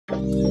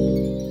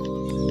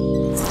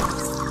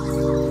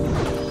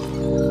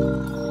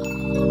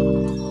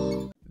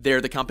They're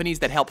the companies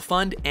that help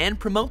fund and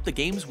promote the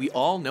games we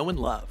all know and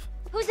love.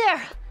 Who's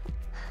there?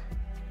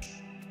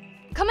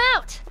 Come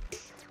out!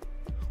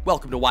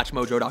 Welcome to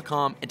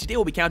WatchMojo.com, and today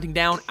we'll be counting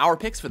down our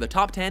picks for the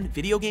top 10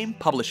 video game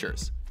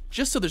publishers.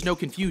 Just so there's no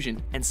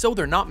confusion, and so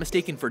they're not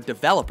mistaken for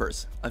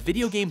developers, a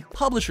video game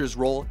publisher's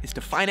role is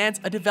to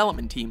finance a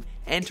development team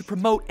and to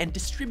promote and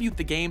distribute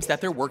the games that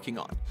they're working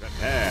on.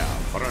 Prepare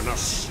for an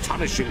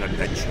astonishing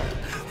adventure,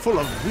 full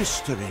of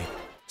mystery.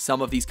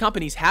 Some of these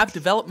companies have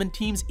development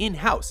teams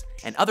in-house,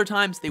 and other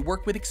times they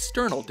work with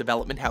external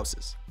development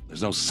houses.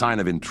 There's no sign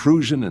of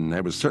intrusion, and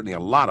there was certainly a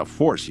lot of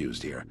force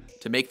used here.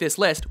 To make this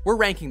list, we're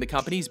ranking the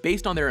companies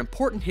based on their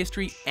important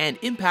history and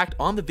impact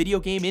on the video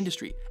game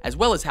industry, as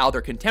well as how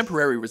their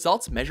contemporary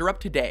results measure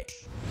up today.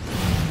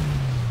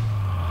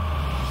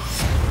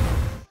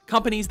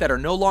 Companies that are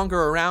no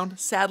longer around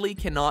sadly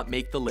cannot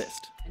make the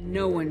list.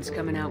 No one's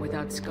coming out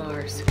without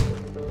scars,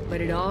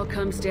 but it all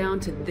comes down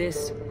to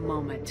this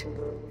moment.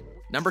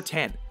 Number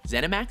 10,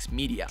 ZeniMax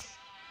Media.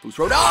 Who's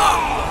wrote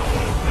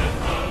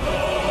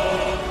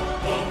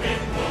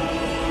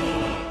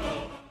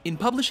In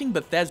publishing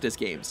Bethesda's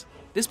games,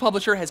 this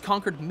publisher has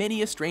conquered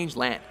many a strange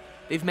land.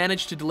 They've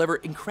managed to deliver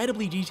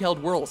incredibly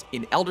detailed worlds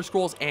in Elder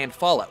Scrolls and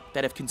Fallout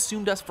that have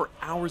consumed us for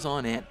hours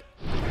on end.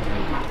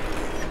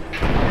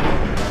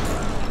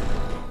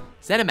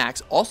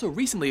 ZeniMax also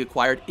recently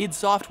acquired id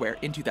Software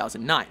in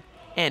 2009,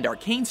 and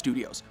Arcane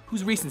Studios,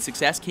 whose recent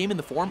success came in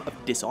the form of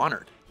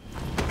Dishonored.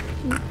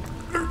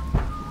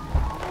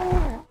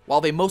 While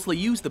they mostly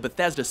use the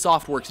Bethesda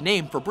Softworks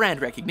name for brand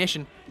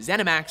recognition,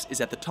 ZeniMax is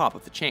at the top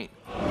of the chain.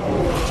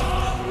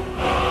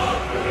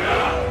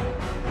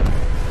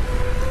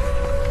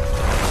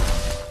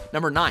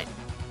 Number 9,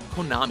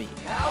 Konami.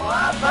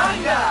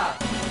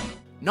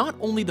 Not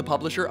only the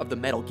publisher of the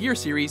Metal Gear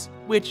series,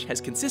 which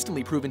has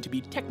consistently proven to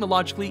be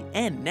technologically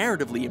and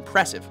narratively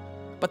impressive,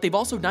 but they've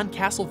also done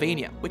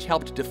Castlevania, which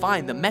helped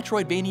define the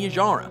Metroidvania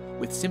genre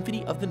with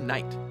Symphony of the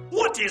Night.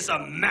 What is a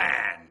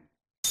man?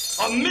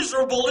 A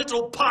miserable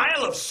little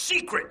pile of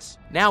secrets!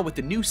 Now with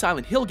the new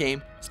Silent Hill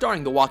game,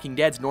 starring The Walking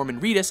Dead's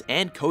Norman Reedus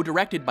and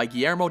co-directed by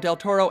Guillermo del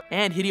Toro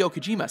and Hideo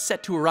Kojima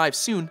set to arrive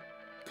soon,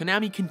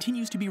 Konami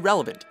continues to be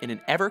relevant in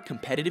an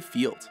ever-competitive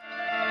field.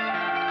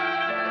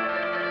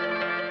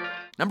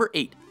 Number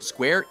 8,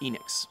 Square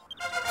Enix.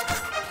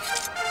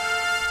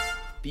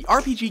 The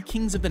RPG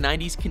kings of the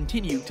 90s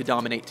continue to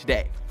dominate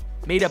today.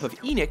 Made up of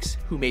Enix,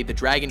 who made the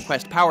Dragon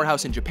Quest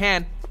powerhouse in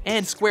Japan,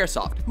 and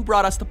Squaresoft, who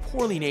brought us the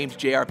poorly named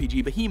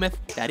JRPG behemoth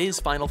that is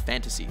Final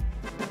Fantasy.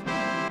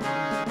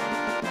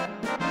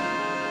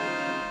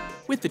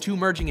 With the two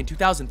merging in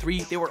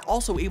 2003, they were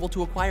also able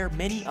to acquire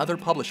many other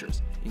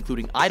publishers,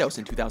 including Eidos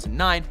in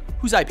 2009,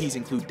 whose IPs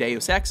include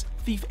Deus Ex,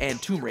 Thief, and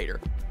Tomb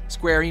Raider.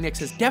 Square Enix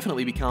has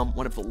definitely become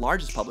one of the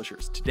largest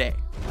publishers today.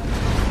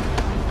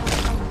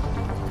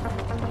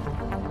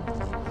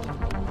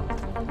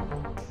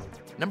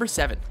 Number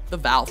 7, the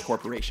Valve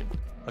Corporation.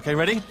 Okay,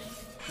 ready?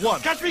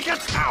 One. Catch me,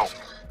 catch! Ow!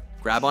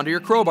 Grab onto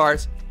your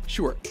crowbars.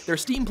 Sure, their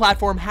Steam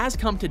platform has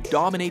come to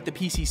dominate the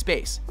PC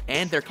space,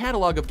 and their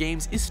catalog of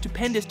games is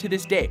stupendous to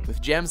this day,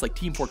 with gems like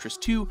Team Fortress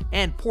 2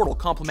 and Portal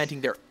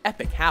complementing their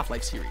epic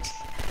Half-Life series.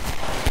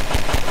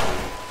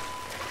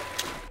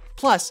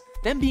 Plus,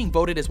 them being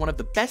voted as one of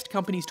the best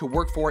companies to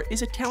work for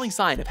is a telling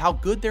sign of how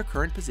good their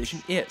current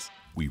position is.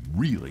 We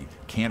really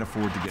can't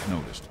afford to get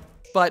noticed.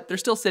 But they're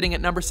still sitting at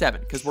number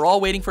 7, because we're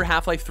all waiting for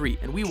Half-Life 3,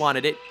 and we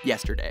wanted it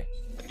yesterday.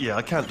 Yeah,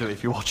 I can't do it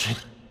if you're watching.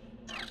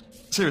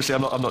 Seriously,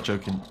 I'm not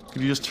joking.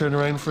 Could you just turn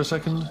around for a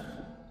second?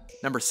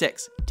 Number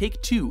 6,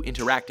 Take-Two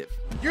Interactive.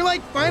 You're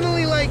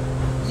finally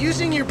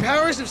using your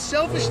powers of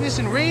selfishness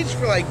and rage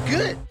for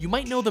good. You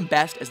might know them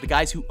best as the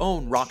guys who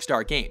own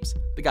Rockstar Games,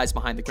 the guys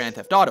behind the Grand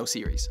Theft Auto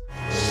series.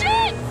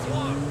 Shit!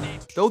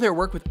 Though their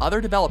work with other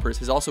developers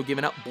has also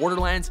given up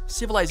Borderlands,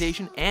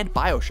 Civilization, and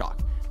BioShock,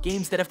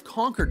 games that have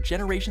conquered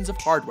generations of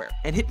hardware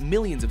and hit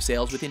millions of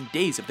sales within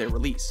days of their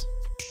release.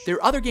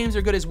 Their other games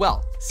are good as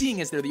well, seeing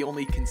as they're the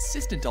only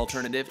consistent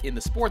alternative in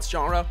the sports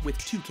genre with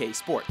 2K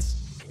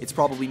Sports. It's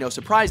probably no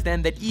surprise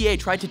then that EA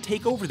tried to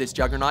take over this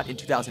juggernaut in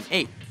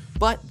 2008,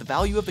 but the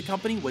value of the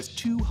company was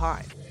too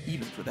high,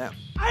 even for them.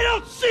 I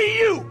don't see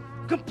you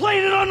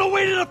complaining on the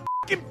way to the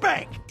f***ing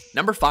bank!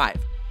 Number 5,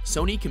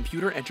 Sony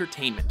Computer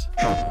Entertainment.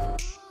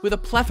 With a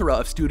plethora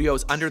of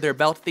studios under their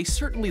belt, they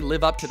certainly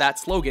live up to that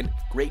slogan,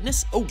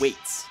 greatness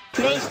awaits.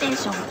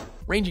 PlayStation.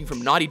 Ranging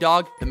from Naughty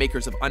Dog, the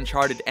makers of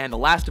Uncharted and The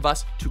Last of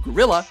Us, to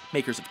Guerrilla,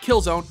 makers of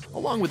Killzone,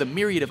 along with a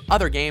myriad of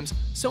other games,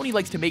 Sony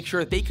likes to make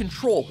sure they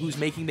control who's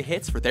making the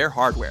hits for their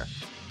hardware.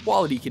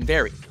 Quality can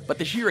vary, but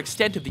the sheer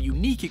extent of the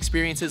unique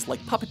experiences like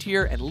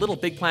Puppeteer and Little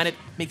Big Planet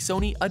make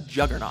Sony a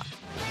juggernaut.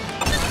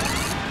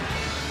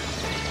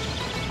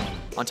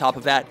 On top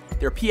of that,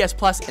 their PS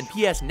Plus and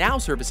PS Now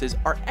services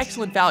are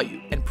excellent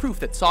value and proof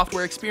that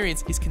software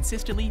experience is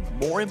consistently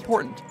more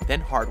important than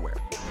hardware.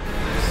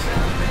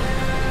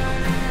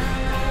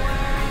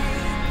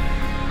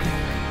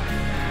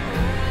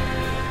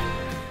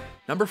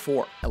 Number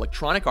 4,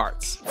 Electronic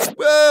Arts.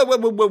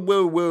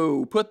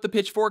 Whoa, put the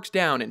pitchforks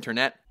down,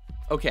 Internet.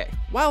 Okay,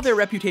 while their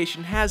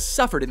reputation has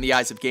suffered in the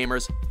eyes of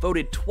gamers,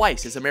 voted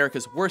twice as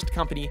America's worst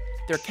company,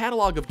 their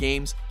catalog of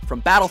games, from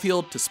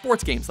Battlefield to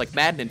sports games like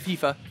Madden and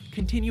FIFA,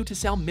 continue to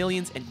sell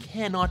millions and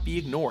cannot be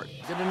ignored.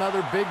 Get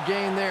another big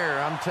gain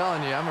there. I'm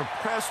telling you, I'm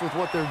impressed with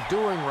what they're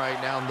doing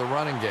right now in the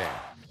running game.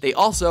 They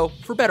also,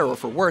 for better or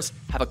for worse,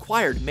 have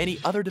acquired many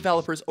other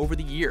developers over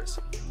the years.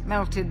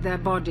 Melted their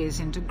bodies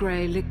into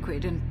grey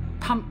liquid and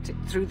pumped it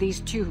through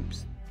these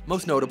tubes.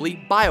 Most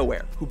notably,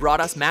 BioWare, who brought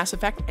us Mass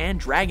Effect and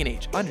Dragon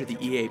Age under the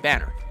EA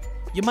banner.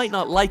 You might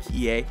not like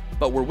EA,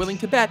 but we're willing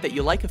to bet that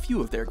you like a few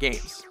of their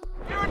games.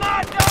 You're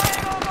not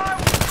dying on my...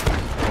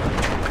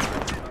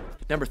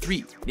 Number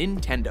 3,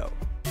 Nintendo.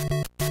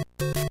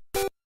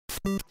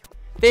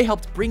 They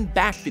helped bring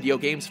back video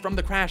games from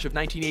the crash of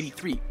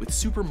 1983 with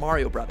Super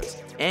Mario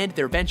Bros., and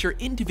their venture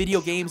into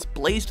video games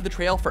blazed the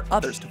trail for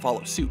others to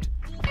follow suit.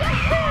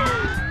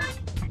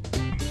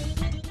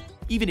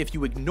 Even if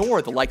you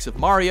ignore the likes of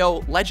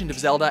Mario, Legend of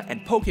Zelda,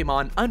 and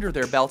Pokemon under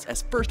their belts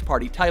as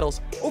first-party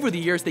titles, over the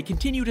years they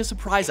continue to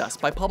surprise us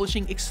by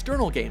publishing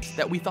external games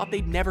that we thought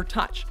they'd never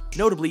touch,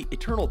 notably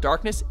Eternal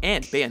Darkness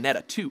and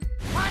Bayonetta 2.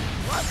 What?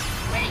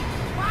 Wait,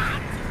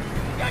 what?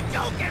 You're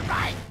joking,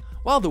 right?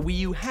 While the Wii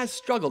U has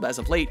struggled as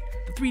of late,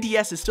 the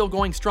 3DS is still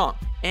going strong,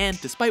 and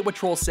despite what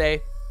trolls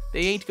say, they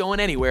ain't going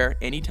anywhere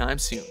anytime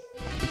soon.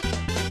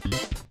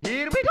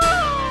 Here we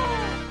go!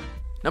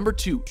 Number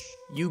 2,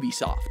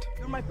 Ubisoft.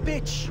 You're my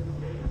bitch.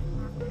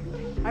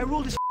 I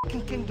rule this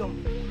fucking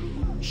kingdom.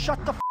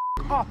 Shut the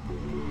up,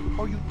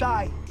 or you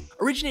die.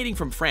 Originating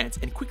from France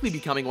and quickly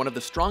becoming one of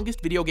the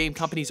strongest video game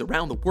companies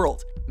around the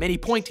world, many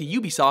point to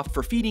Ubisoft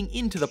for feeding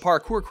into the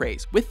parkour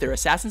craze with their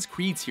Assassin's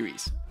Creed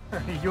series.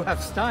 You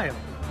have style,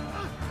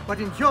 but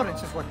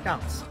endurance is what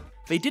counts.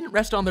 They didn't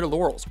rest on their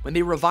laurels when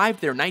they revived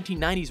their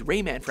 1990s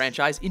Rayman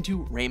franchise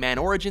into Rayman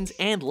Origins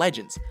and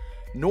Legends,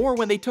 nor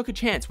when they took a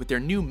chance with their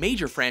new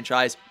major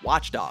franchise,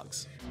 Watch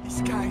Dogs.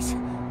 These guys,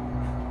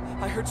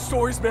 I heard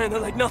stories, man, they're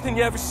like nothing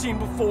you ever seen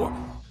before.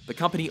 The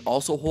company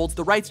also holds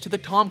the rights to the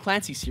Tom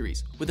Clancy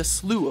series, with a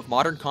slew of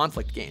modern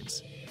conflict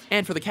games.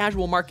 And for the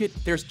casual market,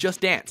 there's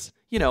Just Dance.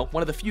 You know,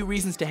 one of the few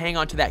reasons to hang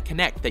on to that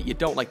Kinect that you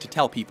don't like to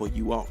tell people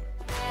you own.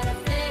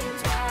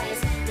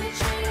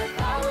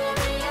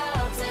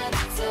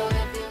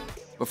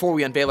 Before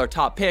we unveil our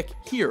top pick,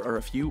 here are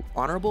a few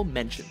honorable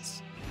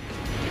mentions.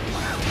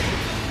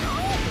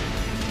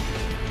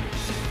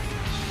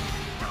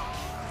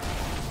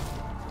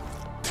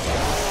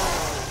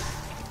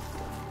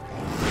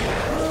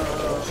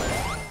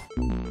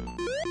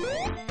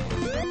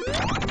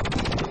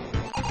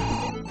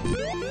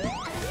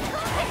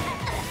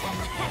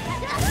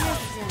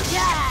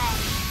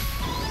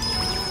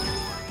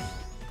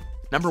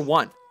 Number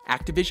 1,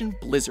 Activision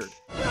Blizzard.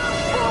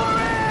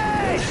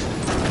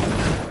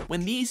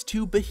 When these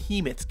two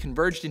behemoths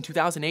converged in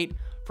 2008,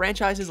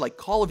 franchises like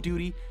Call of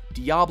Duty,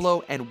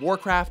 Diablo, and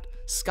Warcraft,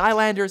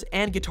 Skylanders,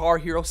 and Guitar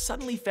Hero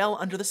suddenly fell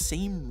under the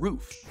same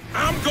roof.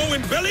 I'm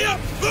going belly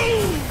up,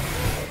 boom!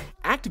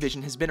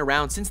 Activision has been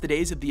around since the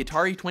days of the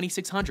Atari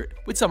 2600,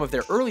 with some of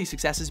their early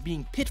successes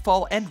being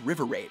Pitfall and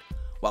River Raid,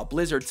 while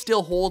Blizzard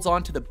still holds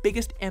on to the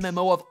biggest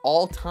MMO of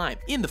all time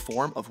in the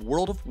form of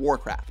World of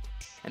Warcraft.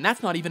 And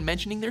that's not even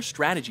mentioning their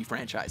strategy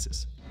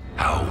franchises.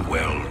 How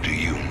well do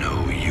you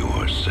know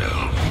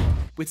yourself?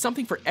 With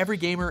something for every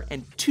gamer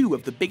and two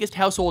of the biggest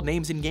household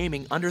names in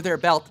gaming under their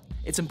belt,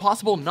 it's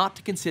impossible not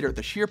to consider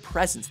the sheer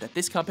presence that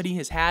this company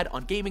has had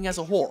on gaming as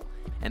a whole,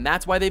 and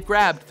that's why they've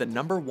grabbed the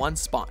number 1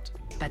 spot.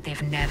 But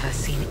they've never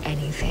seen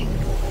anything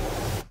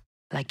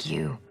like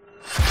you.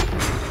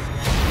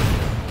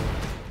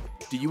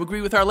 Do you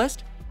agree with our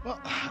list? Well,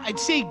 I'd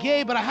say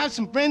gay, but I have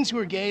some friends who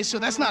are gay, so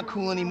that's not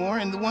cool anymore.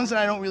 And the ones that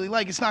I don't really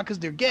like, it's not because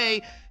they're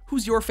gay.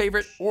 Who's your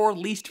favorite or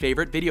least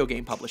favorite video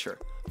game publisher?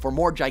 For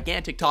more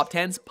gigantic top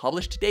 10s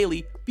published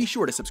daily, be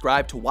sure to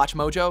subscribe to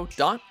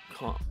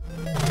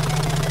WatchMojo.com.